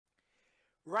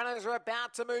Runners are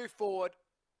about to move forward.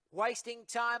 Wasting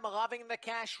Time, Loving the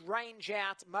Cash, Range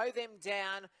Out, Mow Them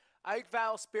Down,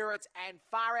 Oakvale Spirits, and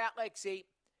Far Out Lexi.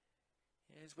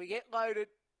 As we get loaded,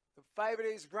 the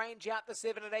favourite is Range Out, the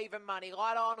 7 at even money.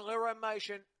 Light On, Lure in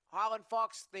Motion. Highland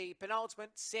Fox, the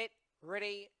penultimate, set,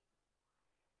 ready.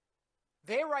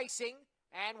 They're racing.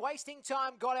 And Wasting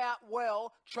Time got out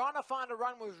well. Trying to find a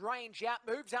run with Range Out.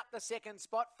 Moves up the second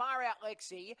spot. Far Out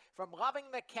Lexi from Loving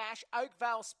the Cash.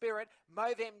 Oakvale Spirit.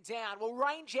 Mow Them Down. Well,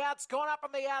 Range Out's gone up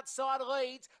on the outside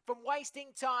leads from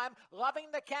Wasting Time.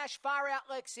 Loving the Cash. Far Out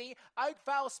Lexi.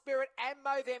 Oakvale Spirit and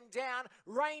Mow Them Down.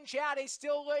 Range Out is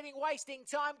still leading. Wasting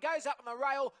Time goes up on the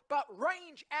rail. But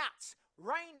Range Out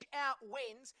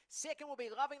wins. Second will be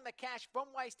Loving the Cash from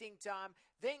Wasting Time.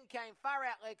 Then came Far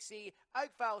Out Lexi,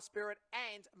 Oakvale Spirit,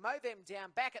 and Mow Them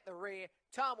Down back at the rear.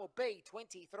 Time will be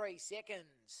 23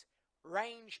 seconds.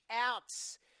 Range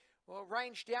Outs. Well,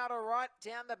 ranged out all right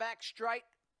down the back straight.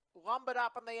 Lumbered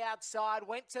up on the outside.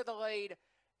 Went to the lead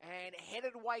and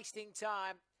headed Wasting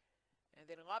Time. And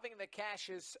then Loving the Cash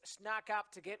has snuck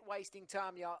up to get Wasting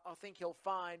Time. I think you'll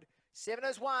find 7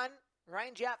 as 1.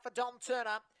 Range Out for Dom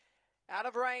Turner. Out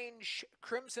of range,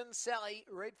 Crimson Sally,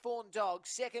 Red Fawn Dog.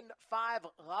 Second, 5,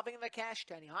 Loving the Cash,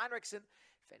 Tony Heinrichsen.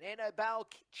 Fernando Bell,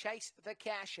 Chase the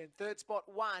Cash. And third spot,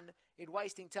 1, in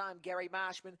Wasting Time, Gary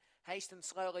Marshman. Hasten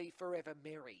Slowly, Forever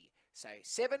Merry. So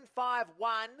 7, 5,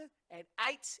 1, and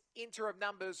 8 interim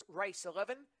numbers, race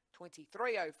 11.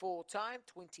 23.04 time,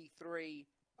 23.04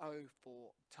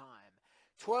 time.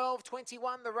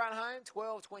 12.21 the run home,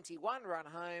 12.21 run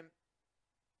home.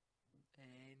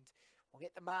 And we'll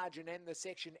get the margin and the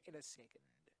section in a second.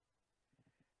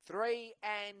 3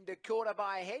 1/4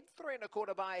 by a head. 3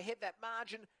 1/4 by a head, that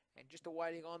margin. And just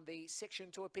awaiting on the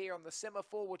section to appear on the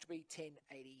semaphore, which will be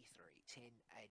 10.83. 10.83.